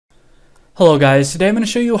Hello guys, today I'm going to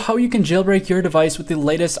show you how you can jailbreak your device with the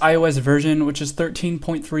latest iOS version, which is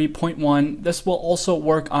 13.3.1. This will also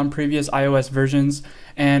work on previous iOS versions,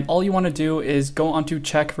 and all you want to do is go onto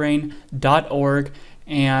Checkra1n.org,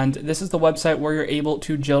 and this is the website where you're able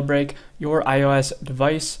to jailbreak your iOS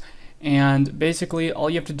device. And basically all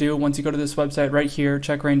you have to do once you go to this website right here,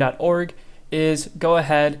 Checkra1n.org, is go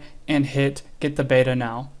ahead and hit get the beta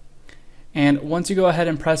now. And once you go ahead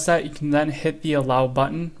and press that, you can then hit the allow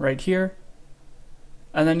button right here.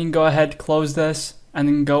 And then you can go ahead, close this, and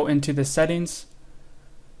then go into the settings.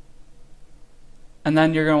 And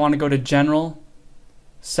then you're going to want to go to General,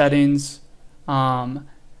 Settings, and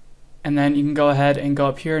then you can go ahead and go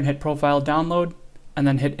up here and hit Profile Download, and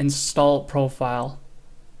then hit Install Profile.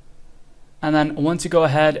 And then once you go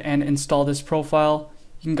ahead and install this profile,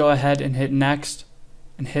 you can go ahead and hit Next,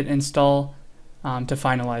 and hit Install to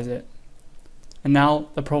finalize it. And now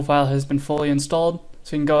the profile has been fully installed,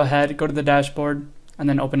 so you can go ahead, go to the dashboard, and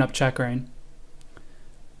then open up Checkra1n.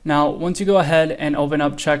 Now once you go ahead and open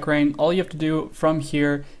up Checkra1n, all you have to do from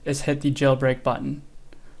here is hit the jailbreak button.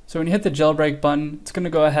 So when you hit the jailbreak button, it's going to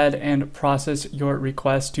go ahead and process your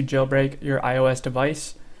request to jailbreak your iOS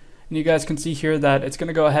device. And you guys can see here that it's going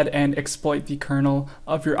to go ahead and exploit the kernel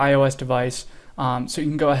of your iOS device, so you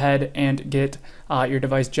can go ahead and get your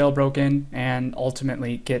device jailbroken and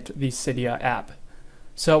ultimately get the Cydia app.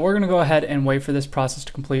 So we're going to go ahead and wait for this process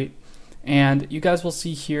to complete. And you guys will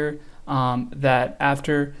see here that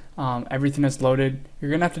after everything is loaded,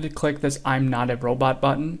 you're gonna have to click this I'm not a robot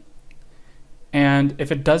button. And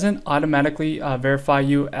if it doesn't automatically verify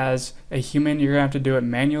you as a human, you're gonna have to do it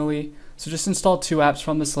manually. So just install 2 apps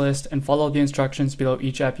from this list and follow the instructions below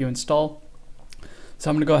each app you install.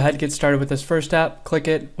 So I'm gonna go ahead and get started with this first app, click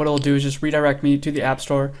it. What it'll do is just redirect me to the App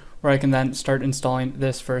Store where I can then start installing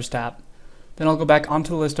this first app. Then I'll go back onto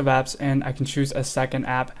the list of apps and I can choose a second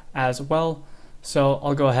app as well. So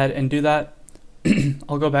I'll go ahead and do that.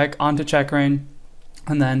 I'll go back onto Checkra1n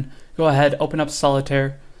and then go ahead, open up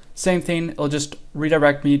Solitaire. Same thing, it'll just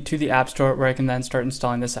redirect me to the App Store where I can then start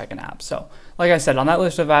installing the second app. So like I said, on that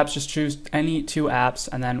list of apps, just choose any 2 apps,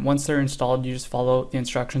 and then once they're installed, you just follow the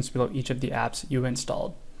instructions below each of the apps you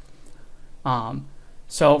installed.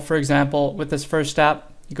 So for example, with this first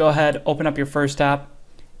app, you go ahead, open up your first app,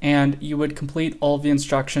 and you would complete all of the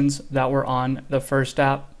instructions that were on the first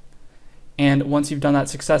app. And once you've done that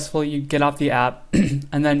successfully, you get off the app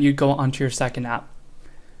and then you go onto your second app.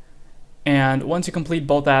 And once you complete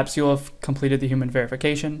both apps, you'll have completed the human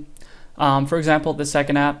verification. For example, the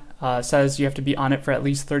second app says you have to be on it for at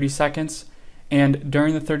least 30 seconds. And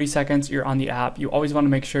during the 30 seconds you're on the app, you always want to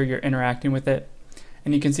make sure you're interacting with it.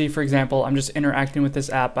 And you can see, for example, I'm just interacting with this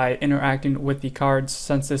app by interacting with the cards,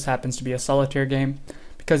 since this happens to be a solitaire game.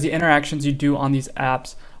 Because the interactions you do on these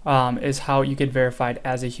apps is how you get verified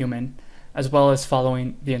as a human, as well as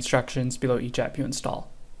following the instructions below each app you install.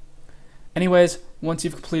 Anyways, once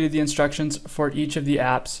you've completed the instructions for each of the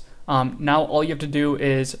apps, now all you have to do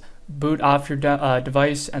is boot off your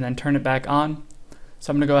device and then turn it back on.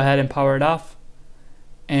 So I'm going to go ahead and power it off,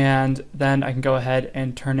 and then I can go ahead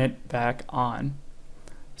and turn it back on.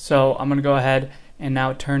 So I'm going to go ahead and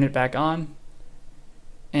now turn it back on.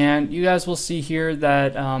 And you guys will see here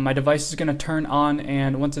that my device is going to turn on,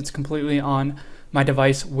 and once it's completely on, my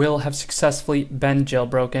device will have successfully been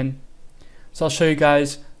jailbroken. So I'll show you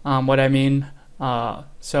guys what I mean.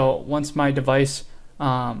 So once my device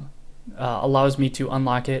allows me to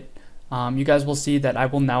unlock it, you guys will see that I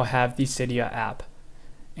will now have the Cydia app.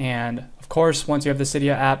 And of course, once you have the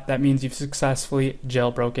Cydia app, that means you've successfully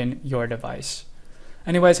jailbroken your device.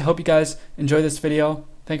 Anyways, I hope you guys enjoy this video.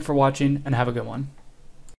 Thank you for watching, and have a good one.